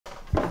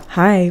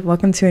Hi,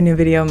 welcome to a new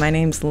video. My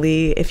name's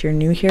Leigh. If you're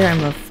new here,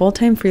 I'm a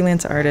full-time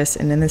freelance artist,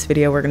 and in this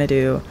video we're going to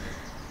do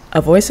a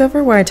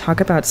voiceover where I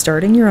talk about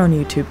starting your own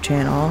YouTube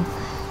channel,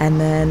 and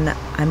then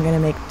I'm going to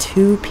make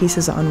two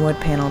pieces on wood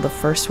panel. The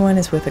first one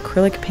is with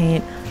acrylic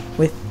paint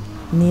with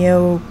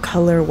neo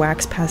color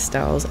wax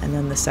pastels, and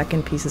then the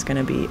second piece is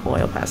going to be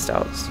oil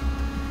pastels.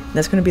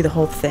 That's going to be the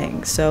whole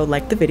thing. So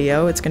like the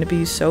video, it's going to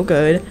be so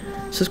good.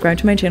 Subscribe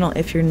to my channel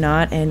if you're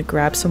not, and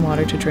grab some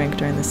water to drink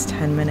during this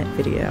 10-minute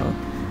video.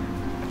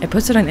 I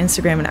posted on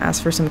Instagram and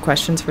asked for some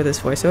questions for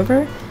this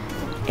voiceover,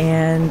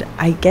 and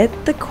I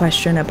get the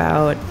question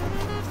about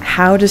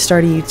how to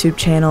start a YouTube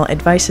channel,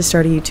 advice to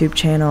start a YouTube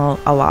channel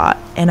a lot.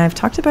 And I've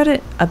talked about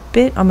it a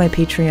bit on my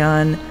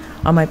Patreon,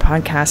 on my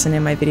podcast, and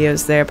in my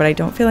videos there, but I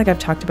don't feel like I've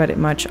talked about it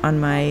much on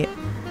my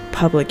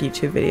public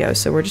YouTube videos.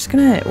 So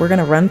we're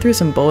gonna run through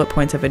some bullet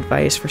points of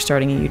advice for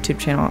starting a YouTube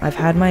channel. I've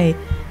had my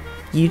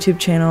YouTube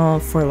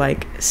channel for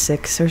like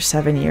 6 or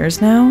 7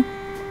 years now,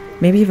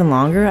 maybe even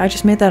longer. I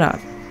just made that up.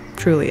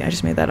 Truly, I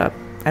just made that up.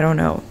 I don't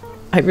know.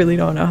 I really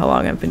don't know how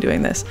long I've been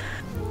doing this.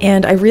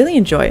 And I really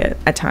enjoy it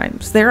at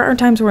times. There are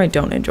times where I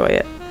don't enjoy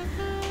it.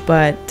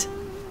 But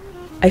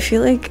I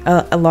feel like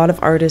a lot of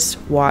artists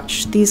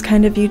watch these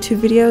kind of YouTube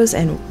videos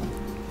and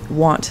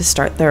want to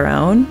start their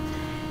own.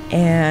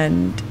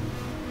 And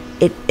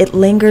it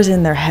lingers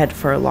in their head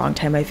for a long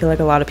time. I feel like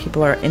a lot of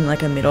people are in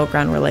like a middle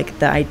ground where like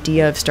the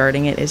idea of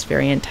starting it is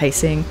very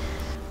enticing,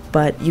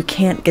 but you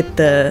can't get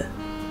the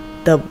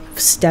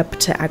step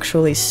to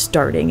actually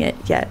starting it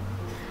yet.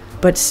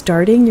 But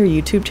starting your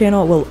YouTube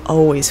channel will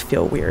always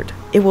feel weird.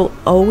 It will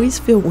always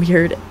feel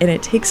weird, and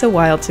it takes a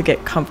while to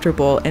get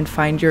comfortable and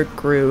find your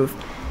groove.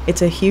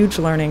 It's a huge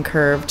learning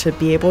curve to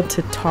be able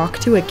to talk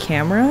to a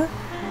camera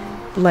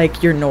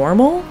like you're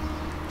normal.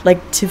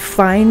 Like, to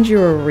find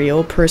your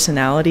real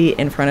personality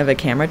in front of a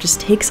camera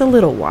just takes a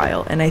little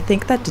while, and I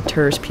think that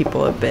deters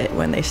people a bit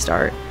when they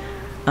start.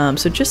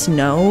 So just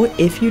know,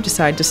 if you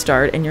decide to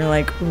start and you're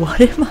like,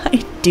 what am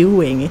I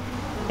doing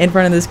in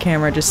front of this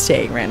camera just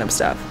saying random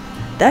stuff?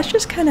 That's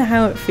just kind of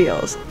how it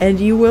feels, and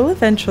you will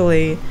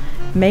eventually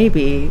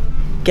maybe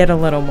get a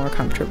little more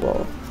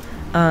comfortable.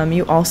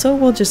 You also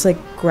will just like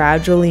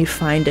gradually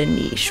find a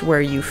niche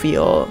where you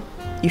feel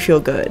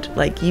good.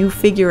 Like, you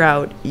figure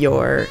out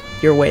your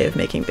way of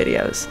making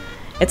videos.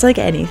 It's like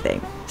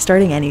anything.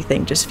 Starting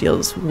anything just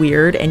feels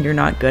weird and you're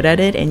not good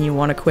at it and you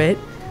want to quit.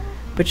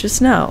 But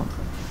just know,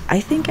 I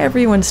think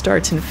everyone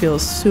starts and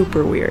feels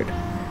super weird.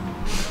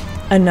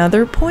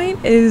 Another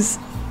point is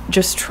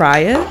just try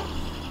it.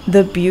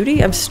 The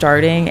beauty of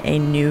starting a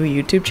new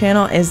YouTube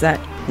channel is that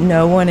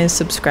no one is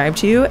subscribed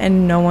to you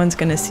and no one's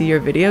gonna see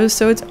your videos,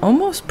 so it's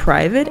almost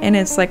private, and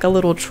it's like a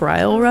little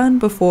trial run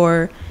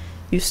before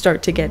you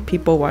start to get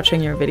people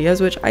watching your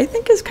videos, which I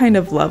think is kind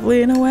of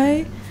lovely in a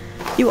way.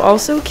 You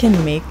also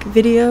can make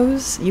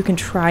videos. You can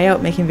try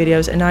out making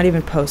videos and not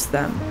even post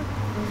them.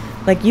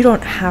 Like, you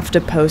don't have to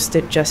post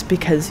it just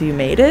because you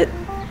made it.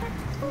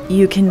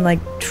 You can like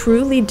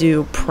truly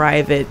do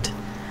private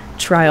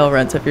trial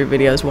runs of your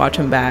videos, watch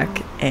them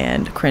back,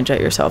 and cringe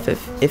at yourself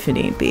if it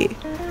need be.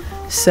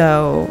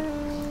 So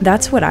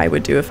that's what I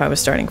would do if I was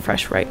starting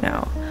fresh right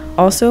now.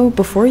 Also,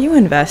 before you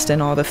invest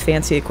in all the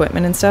fancy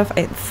equipment and stuff,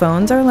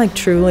 phones are like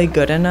truly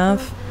good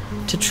enough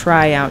to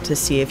try out to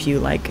see if you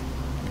like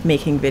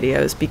making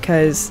videos,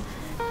 because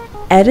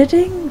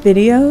editing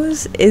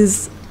videos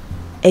is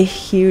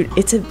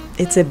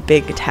it's a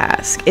big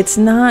task. It's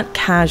not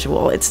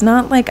casual. It's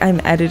not like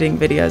I'm editing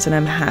videos and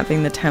I'm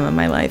having the time of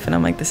my life and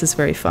I'm like, this is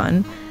very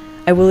fun.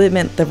 I will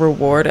admit the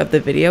reward of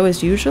the video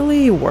is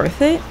usually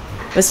worth it,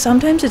 but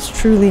sometimes it's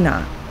truly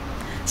not.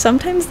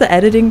 Sometimes the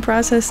editing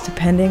process,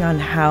 depending on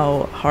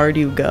how hard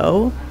you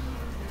go,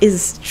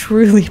 is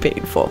truly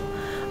painful.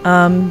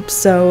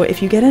 So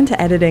if you get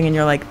into editing and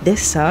you're like,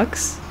 this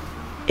sucks,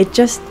 it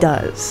just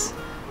does.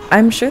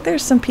 I'm sure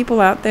there's some people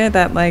out there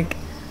that like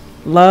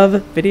love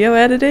video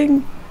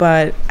editing,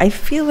 but I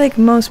feel like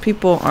most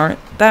people aren't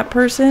that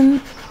person.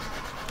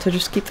 So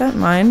just keep that in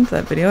mind,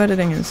 that video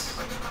editing is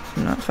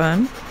not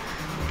fun.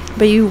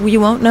 But you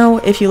won't know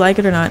if you like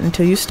it or not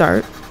until you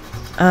start.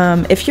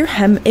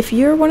 If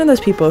you're one of those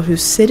people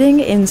who's sitting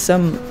in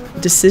some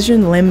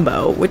decision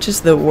limbo, which is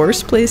the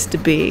worst place to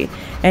be,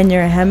 and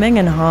you're hemming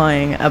and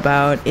hawing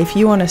about if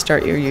you want to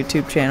start your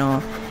YouTube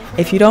channel,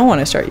 if you don't want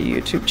to start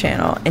your YouTube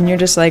channel, and you're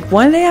just like,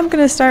 one day I'm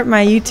going to start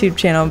my YouTube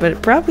channel, but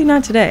probably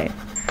not today.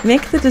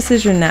 Make the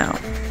decision now.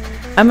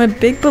 I'm a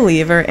big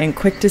believer in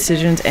quick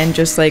decisions, and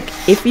just like,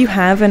 if you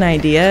have an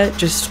idea,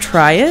 just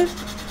try it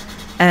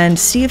and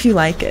see if you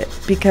like it,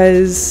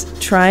 because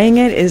trying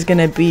it is going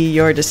to be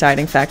your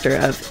deciding factor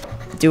of,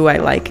 do I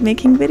like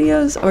making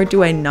videos or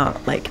do I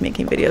not like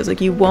making videos? Like,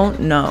 you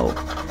won't know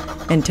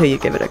until you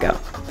give it a go.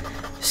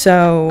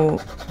 So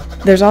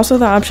there's also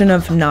the option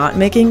of not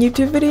making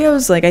YouTube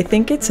videos. Like, I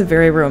think it's a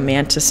very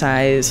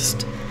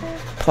romanticized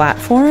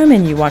platform,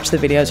 and you watch the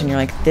videos and you're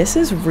like, this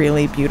is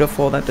really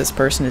beautiful that this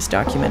person is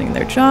documenting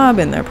their job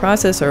and their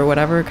process, or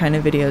whatever kind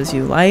of videos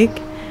you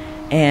like,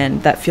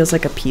 and that feels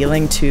like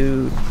appealing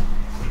to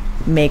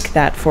make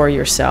that for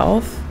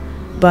yourself.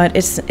 but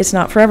it's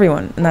not for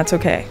everyone, and that's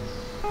okay.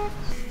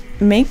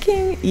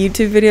 Making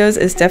YouTube videos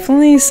is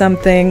definitely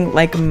something,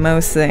 like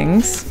most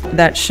things,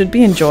 that should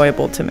be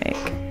enjoyable to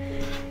make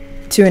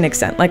to an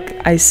extent.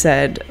 Like I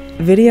said,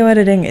 video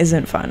editing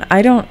isn't fun.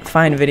 I don't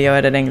find video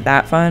editing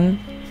that fun,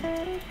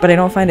 but I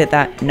don't find it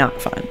that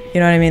not fun.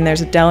 You know what I mean?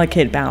 There's a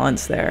delicate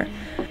balance there.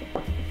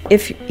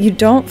 If you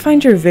don't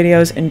find your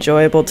videos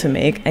enjoyable to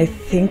make, I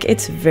think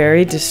it's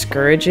very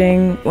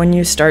discouraging when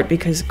you start,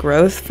 because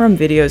growth from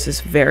videos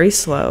is very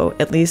slow,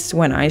 at least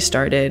when I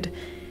started.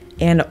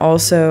 And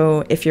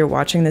also, if you're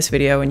watching this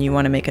video and you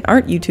want to make an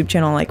art YouTube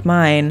channel like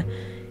mine,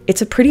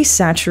 it's a pretty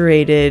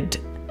saturated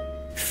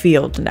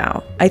field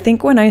now. I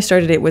think when I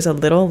started it was a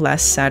little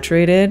less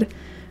saturated,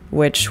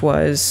 which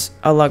was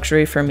a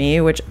luxury for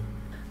me, which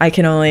I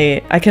can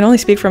only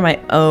speak from my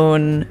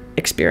own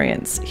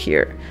experience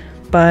here.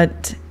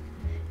 But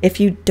if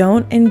you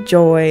don't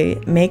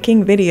enjoy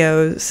making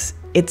videos,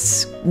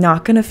 it's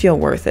not going to feel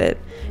worth it,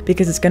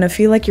 because it's going to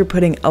feel like you're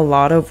putting a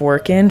lot of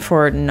work in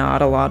for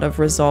not a lot of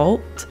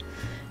result,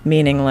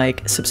 meaning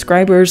like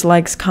subscribers,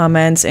 likes,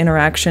 comments,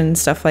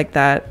 interactions, stuff like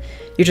that.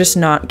 You're just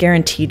not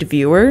guaranteed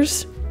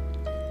viewers.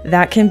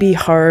 That can be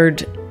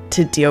hard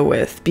to deal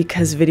with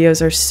because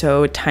videos are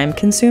so time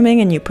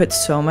consuming and you put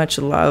so much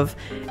love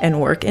and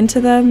work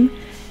into them.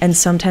 And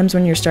sometimes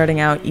when you're starting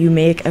out, you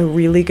make a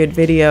really good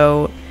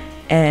video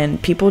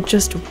and people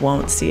just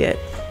won't see it.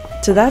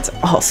 So that's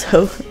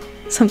also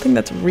something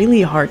that's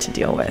really hard to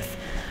deal with.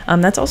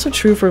 That's also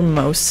true for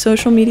most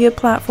social media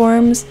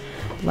platforms.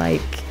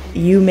 Like,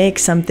 you make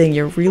something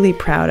you're really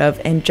proud of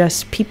and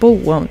just people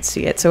won't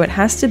see it. So it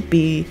has to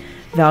be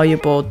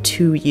valuable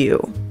to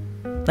you.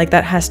 Like,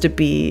 that has to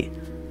be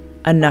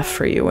enough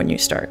for you when you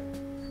start.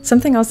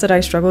 Something else that I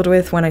struggled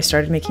with when I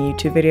started making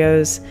YouTube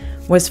videos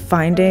was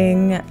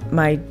finding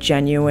my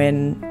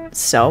genuine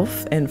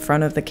self in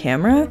front of the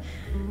camera.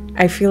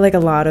 I feel like a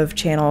lot of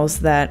channels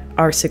that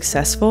are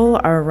successful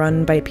are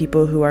run by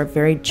people who are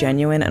very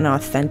genuine and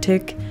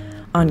authentic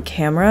on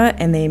camera,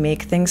 and they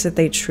make things that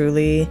they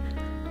truly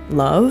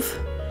love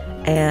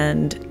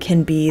and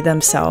can be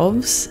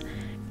themselves.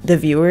 The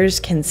viewers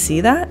can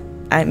see that.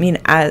 I mean,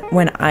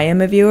 when I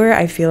am a viewer,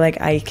 I feel like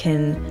I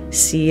can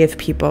see if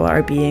people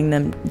are being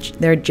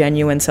their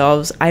genuine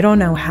selves. I don't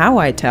know how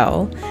I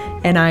tell,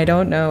 and I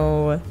don't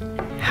know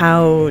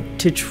how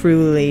to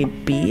truly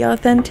be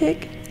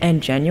authentic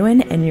and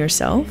genuine and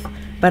yourself,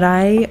 but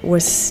I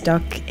was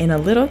stuck in a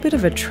little bit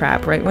of a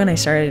trap right when I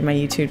started my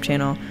YouTube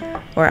channel,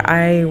 where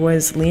I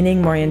was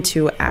leaning more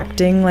into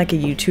acting like a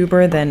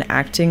YouTuber than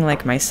acting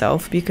like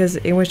myself, because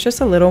it was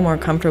just a little more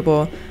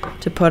comfortable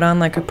to put on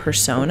like a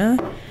persona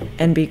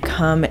and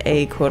become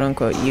a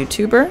quote-unquote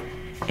YouTuber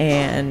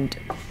and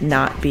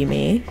not be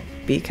me,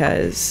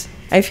 because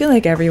I feel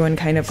like everyone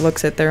kind of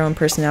looks at their own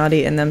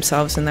personality in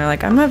themselves and they're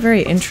like, I'm not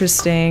very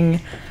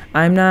interesting,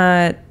 I'm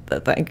not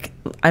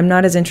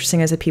as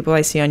interesting as the people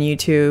I see on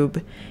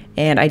YouTube,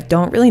 and I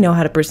don't really know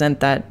how to present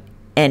that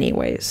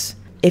anyways.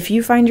 If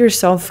you find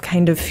yourself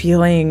kind of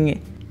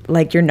feeling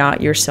like you're not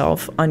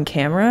yourself on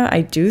camera,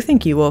 I do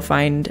think you will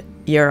find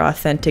your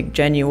authentic,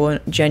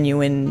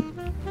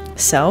 genuine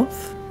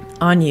self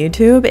on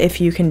YouTube if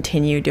you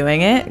continue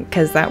doing it,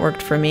 because that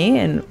worked for me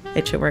and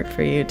it should work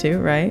for you too,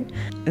 right?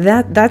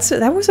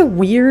 That was a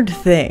weird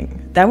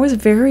thing. That was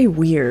very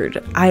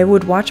weird. I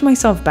would watch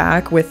myself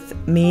back with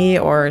me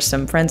or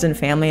some friends and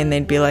family and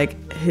they'd be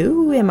like,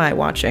 who am I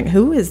watching?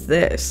 Who is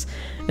this?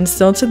 And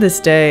still to this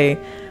day,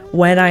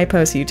 when I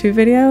post YouTube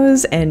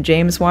videos and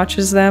James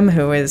watches them,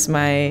 who is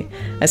my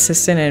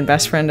assistant and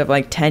best friend of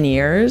like 10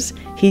 years,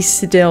 he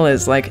still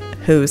is like,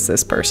 who's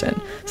this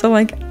person? So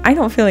like, I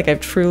don't feel like I've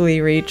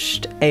truly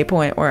reached a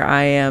point where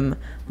I am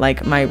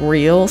like my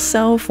real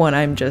self when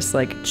I'm just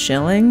like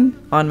chilling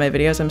on my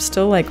videos. I'm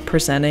still like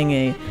presenting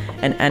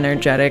an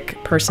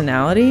energetic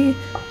personality,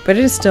 but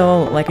it is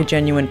still like a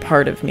genuine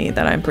part of me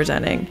that I'm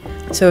presenting.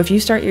 So if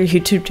you start your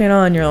YouTube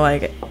channel and you're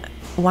like,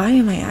 why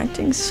am I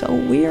acting so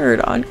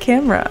weird on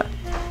camera?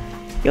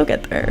 You'll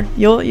get there.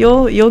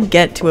 You'll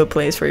get to a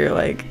place where you're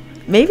like,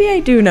 maybe I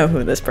do know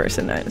who this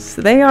person is.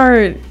 They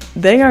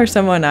are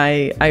someone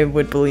I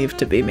would believe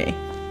to be me.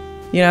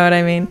 You know what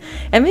I mean?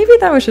 And maybe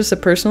that was just a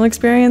personal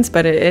experience,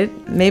 but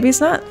maybe it's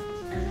not.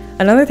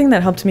 Another thing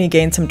that helped me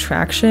gain some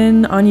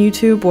traction on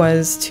YouTube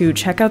was to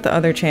check out the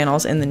other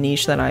channels in the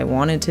niche that I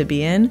wanted to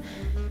be in,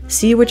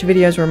 see which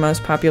videos were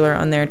most popular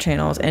on their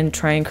channels, and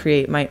try and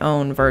create my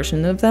own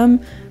version of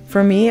them.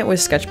 For me, it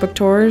was sketchbook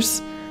tours,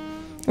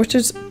 which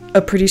is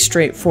a pretty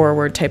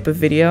straightforward type of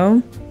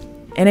video.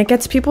 And it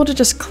gets people to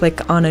just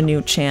click on a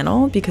new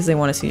channel because they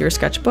want to see your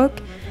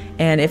sketchbook.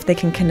 And if they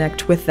can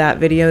connect with that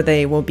video,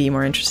 they will be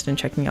more interested in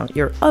checking out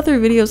your other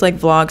videos like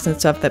vlogs and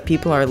stuff that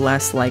people are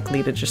less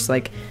likely to just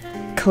like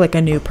click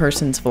a new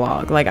person's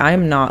vlog. Like,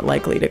 I'm not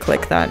likely to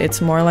click that.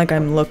 It's more like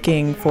I'm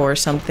looking for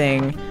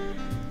something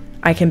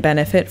I can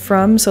benefit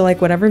from. So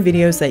like whatever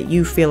videos that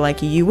you feel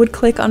like you would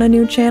click on a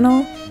new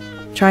channel,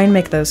 try and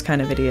make those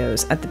kind of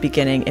videos at the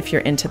beginning if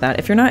you're into that.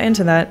 If you're not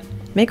into that,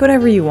 make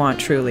whatever you want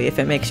truly if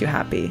it makes you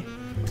happy.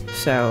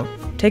 So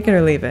take it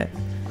or leave it.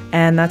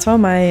 And that's all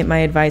my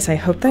advice. I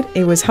hope that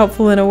it was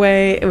helpful in a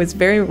way. It was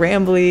very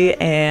rambly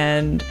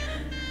and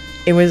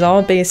it was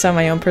all based on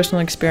my own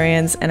personal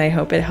experience, and I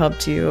hope it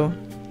helped you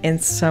in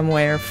some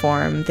way or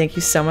form. Thank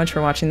you so much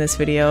for watching this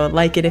video.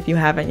 Like it if you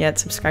haven't yet,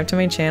 subscribe to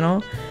my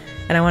channel.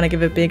 And I want to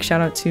give a big shout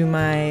out to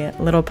my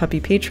little puppy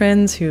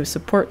patrons who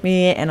support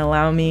me and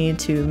allow me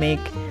to make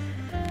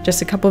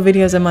just a couple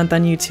videos a month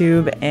on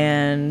YouTube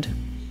and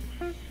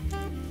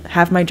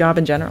have my job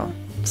in general.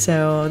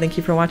 So thank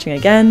you for watching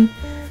again.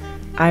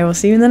 I will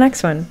see you in the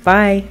next one.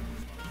 Bye.